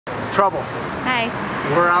Trouble. Hi.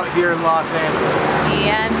 We're out here in Los Angeles.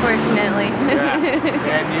 Yeah, unfortunately. Yeah.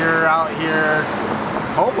 And you're out here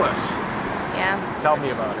homeless. Yeah. Tell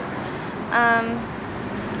me about it.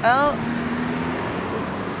 Well,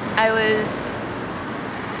 I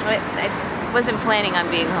wasn't planning on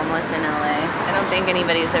being homeless in LA. I don't think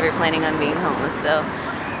anybody's ever planning on being homeless though.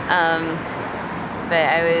 But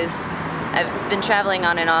I've been traveling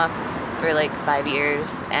on and off for like 5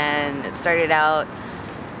 years, and it started out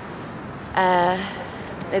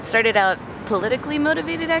politically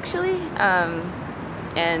motivated actually,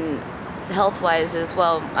 and health-wise as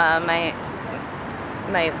well.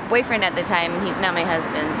 My boyfriend at the time, he's now my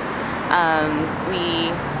husband,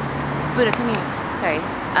 Buddha, come here. Sorry.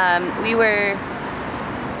 We were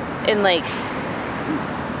in like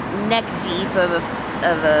neck deep of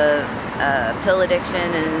a pill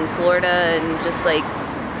addiction in Florida, and just like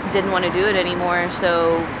didn't want to do it anymore.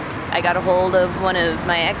 So I got a hold of one of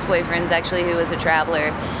my ex-boyfriends actually, who was a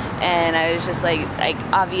traveler, and I was just like, I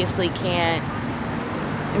obviously can't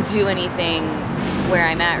do anything where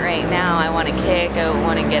I'm at right now. I want to kick, I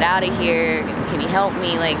want to get out of here. Can you help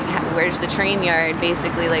me? Like, where's the train yard?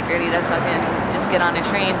 Basically, like, ready to fucking just get on a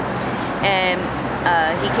train. And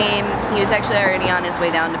he came, he was actually already on his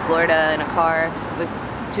way down to Florida in a car with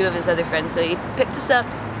 2 of his other friends. So he picked us up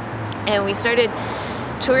and we started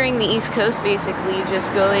touring the East Coast, basically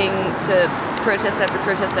just going to protest after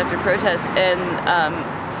protest after protest, and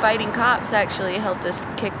fighting cops actually helped us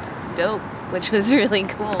kick dope, which was really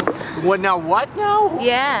cool. What now? What now?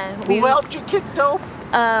 Yeah. Who helped you kick dope?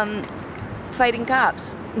 Fighting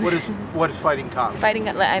cops. What is fighting cops? Fighting,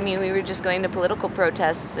 I mean, we were just going to political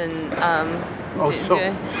protests and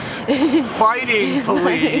fighting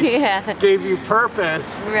police yeah. gave you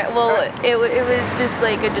purpose. Well, it was just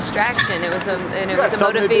like a distraction. It was a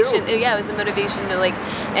motivation. Yeah, it was a motivation to like,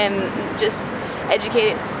 and just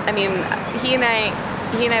educate. I mean, he and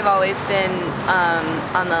I've always been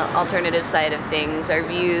on the alternative side of things. Our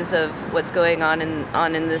views of what's going on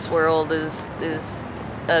in this world is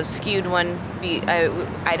a skewed one.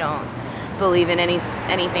 I don't believe in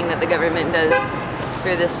anything that the government does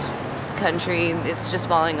for this country. It's just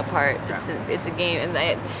falling apart. It's a game. And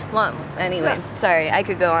anyway, sorry, I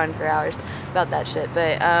could go on for hours about that shit.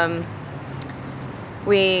 But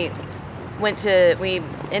we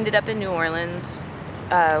ended up in New Orleans.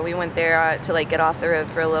 We went there to like get off the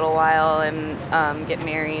road for a little while and get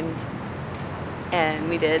married, and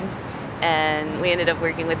we did, and we ended up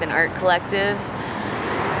working with an art collective,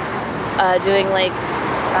 doing like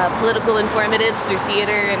political informatives through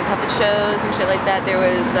theater and puppet shows and shit like that. There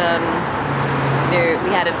was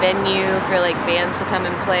we had a venue for like bands to come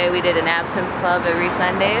and play. We did an absinthe club every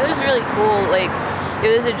Sunday. It was really cool. Like,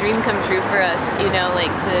 it was a dream come true for us, you know,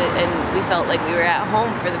 like and we felt like we were at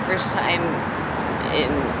home for the first time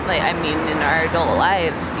in our adult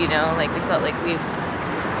lives, you know, like we felt like we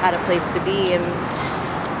had a place to be. And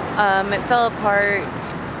it fell apart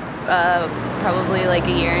probably like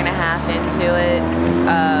a year and a half into it.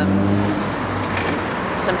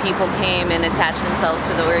 Some people came and attached themselves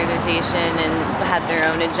to the organization and had their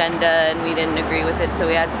own agenda, and we didn't agree with it, so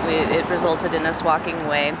it resulted in us walking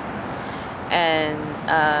away. And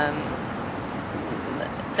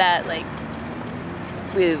that, like,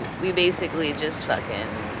 we basically just fucking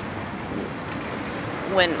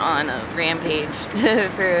went on a rampage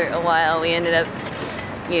for a while. We ended up,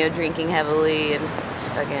 you know, drinking heavily and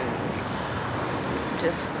fucking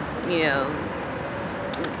just, you know,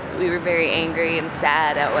 we were very angry and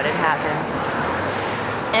sad at what had happened.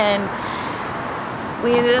 And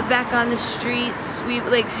we ended up back on the streets. Well,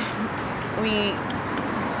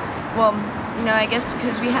 you know, I guess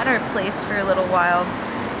because we had our place for a little while.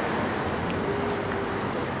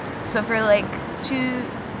 So for like two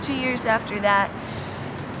years after that,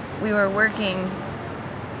 we were working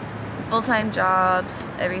full-time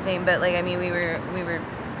jobs, everything, but like, I mean, we were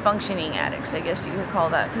functioning addicts, I guess you could call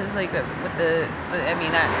that, because like we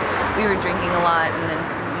were drinking a lot, and then,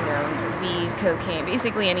 you know, weed, cocaine,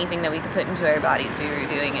 basically anything that we could put into our bodies, we were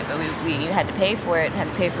doing it, but we had to pay for it, had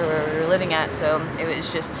to pay for where we were living at, so it was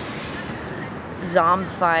just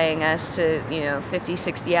zombifying us to, you know, 50,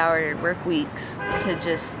 60-hour work weeks to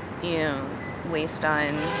just, you know, waste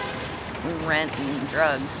on rent and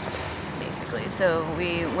drugs, basically. So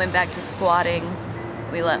we went back to squatting.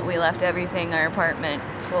 We left everything, our apartment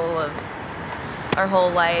full of our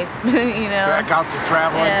whole life, you know. Back out to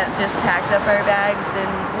traveling. Yeah, just packed up our bags,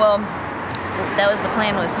 and well, that was the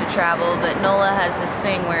plan, was to travel, but NOLA has this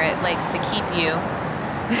thing where it likes to keep you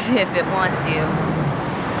if it wants you.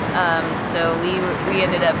 So we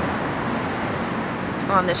ended up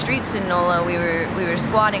on the streets in NOLA. We were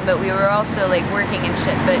squatting, but we were also like working and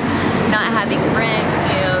shit, but not having rent,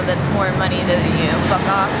 you know, that's more money to, you know, fuck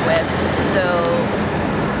off with. So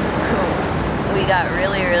cool. We got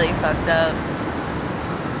really, really fucked up.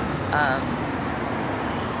 I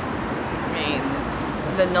mean,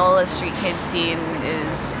 the NOLA street kid scene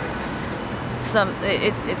is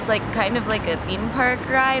it's like kind of like a theme park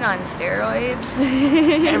ride on steroids.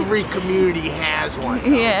 Every community has one. Though.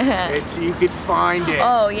 Yeah. You could find it.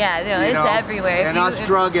 Oh yeah, no, it's everywhere. And us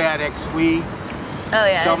drug addicts, we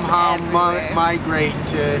somehow migrate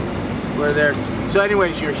to where they're. So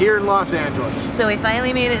anyways, you're here in Los Angeles. So we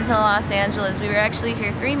finally made it to Los Angeles. We were actually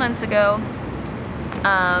here 3 months ago.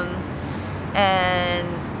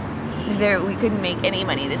 And we couldn't make any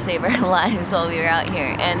money to save our lives while we were out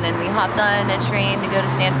here, and then we hopped on a train to go to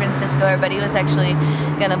San Francisco. Our buddy was actually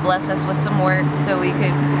gonna bless us with some work so we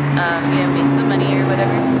could you know, make some money or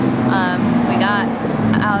whatever. We got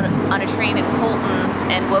out on a train in Colton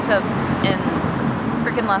and woke up in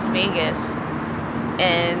freaking Las Vegas,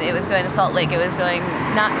 and it was going to Salt Lake. It was going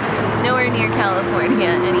nowhere near California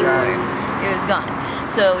anymore. It was gone.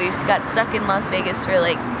 So we got stuck in Las Vegas for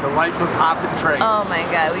like... The life of hopping trains. Oh my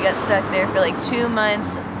God, we got stuck there for like 2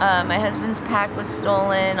 months. My husband's pack was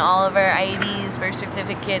stolen, all of our IDs, birth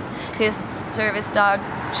certificates, his service dog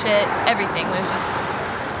shit, everything was just...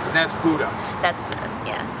 And that's Buddha. That's Buddha,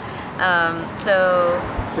 yeah. So...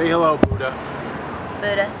 Say hello, Buddha.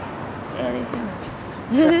 Buddha. Say anything.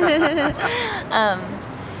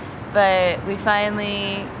 But we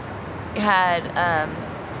finally had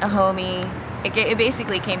a homie. It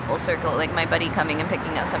basically came full circle, like my buddy coming and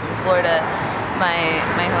picking us up in Florida,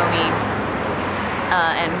 my homie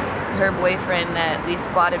and her boyfriend that we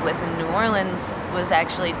squatted with in New Orleans was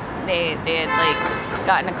actually, they had like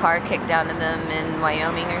gotten a car kicked down to them in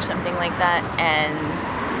Wyoming or something like that, and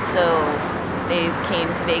so they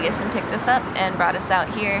came to Vegas and picked us up and brought us out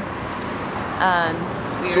here.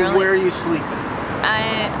 So where are you sleeping?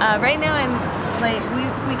 Right now I'm like,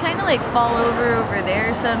 we kind of like fall over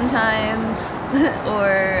there sometimes,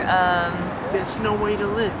 or There's no way to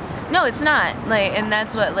live. No, it's not. Like, and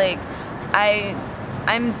that's what like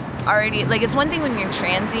I'm already like, it's one thing when you're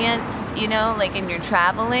transient, you know, like, and you're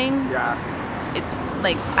traveling. Yeah. It's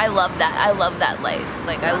like, I love that life.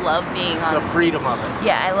 Like, I love being on the freedom of it.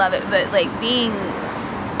 Yeah, I love it. But like being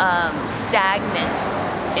stagnant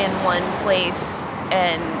in one place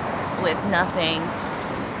and with nothing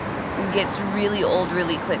gets really old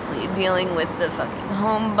really quickly. Dealing with the fucking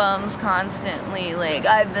home bums constantly, like,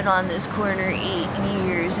 I've been on this corner 8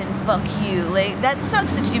 years and fuck you. Like, that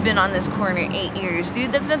sucks that you've been on this corner 8 years,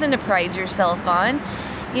 dude. That's nothing to pride yourself on,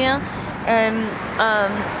 you know? And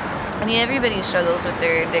I mean, everybody struggles with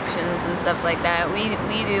their addictions and stuff like that. We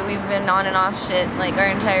do. We've been on and off shit like our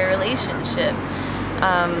entire relationship.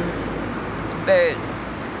 But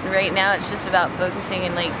right now it's just about focusing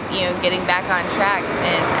and, like, you know, getting back on track.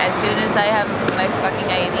 And as soon as I have my fucking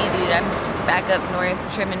ID, dude, I'm back up north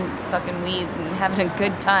trimming fucking weed and having a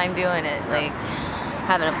good time doing it. Like,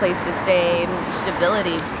 having a place to stay, stability,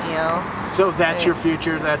 you know. So that's your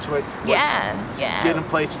future? That's what yeah. Getting a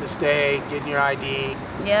place to stay, getting your ID.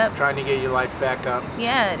 Yep. Trying to get your life back up.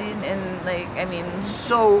 Yeah, dude, and, like, I mean...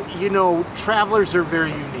 So, you know, travelers are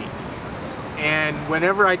very unique. And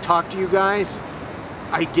whenever I talk to you guys,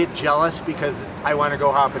 I get jealous because I want to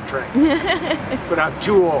go hop a train. But I'm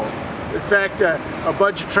too old. In fact, a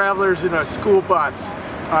bunch of travelers in a school bus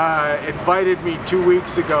invited me 2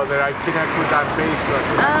 weeks ago that I connect with on Facebook.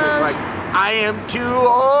 And I'm just like, I am too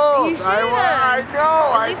old. You should have. I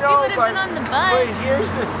know. At least you would have been on the bus. But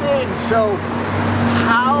here's the thing. So,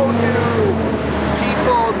 how do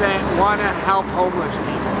people that want to help homeless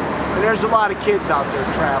people, and there's a lot of kids out there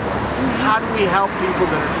traveling, how do we help people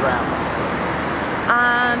that are traveling?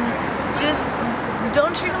 Just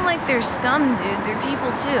don't treat them like they're scum, dude. They're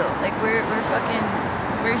people too. Like, we're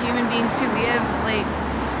human beings too. We have, like,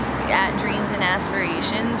 dreams and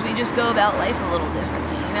aspirations. We just go about life a little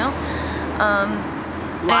differently, you know?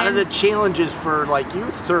 A lot of the challenges for, like,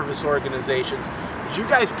 youth service organizations is you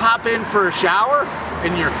guys pop in for a shower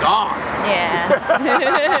and you're gone. Yeah.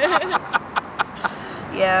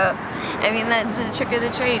 Yeah. I mean, that's the trick of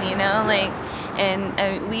the trade, you know? Like, and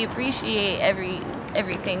we appreciate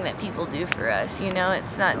everything that people do for us, you know?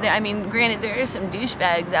 It's not, I mean, granted, there are some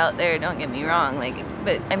douchebags out there, don't get me wrong, like,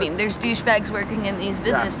 but, I mean, there's douchebags working in these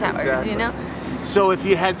business towers, exactly. You know? So if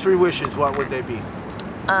you had 3 wishes, what would they be?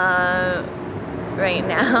 Right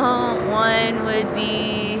now, one would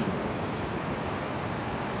be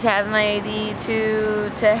to have my ID, 2,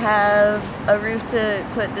 to have a roof to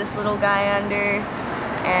put this little guy under,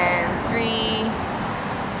 and 3,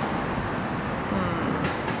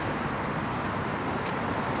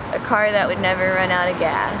 car that would never run out of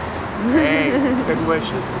gas. Hey, good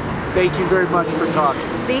wishes. Thank you very much for talking.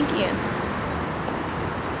 Thank you.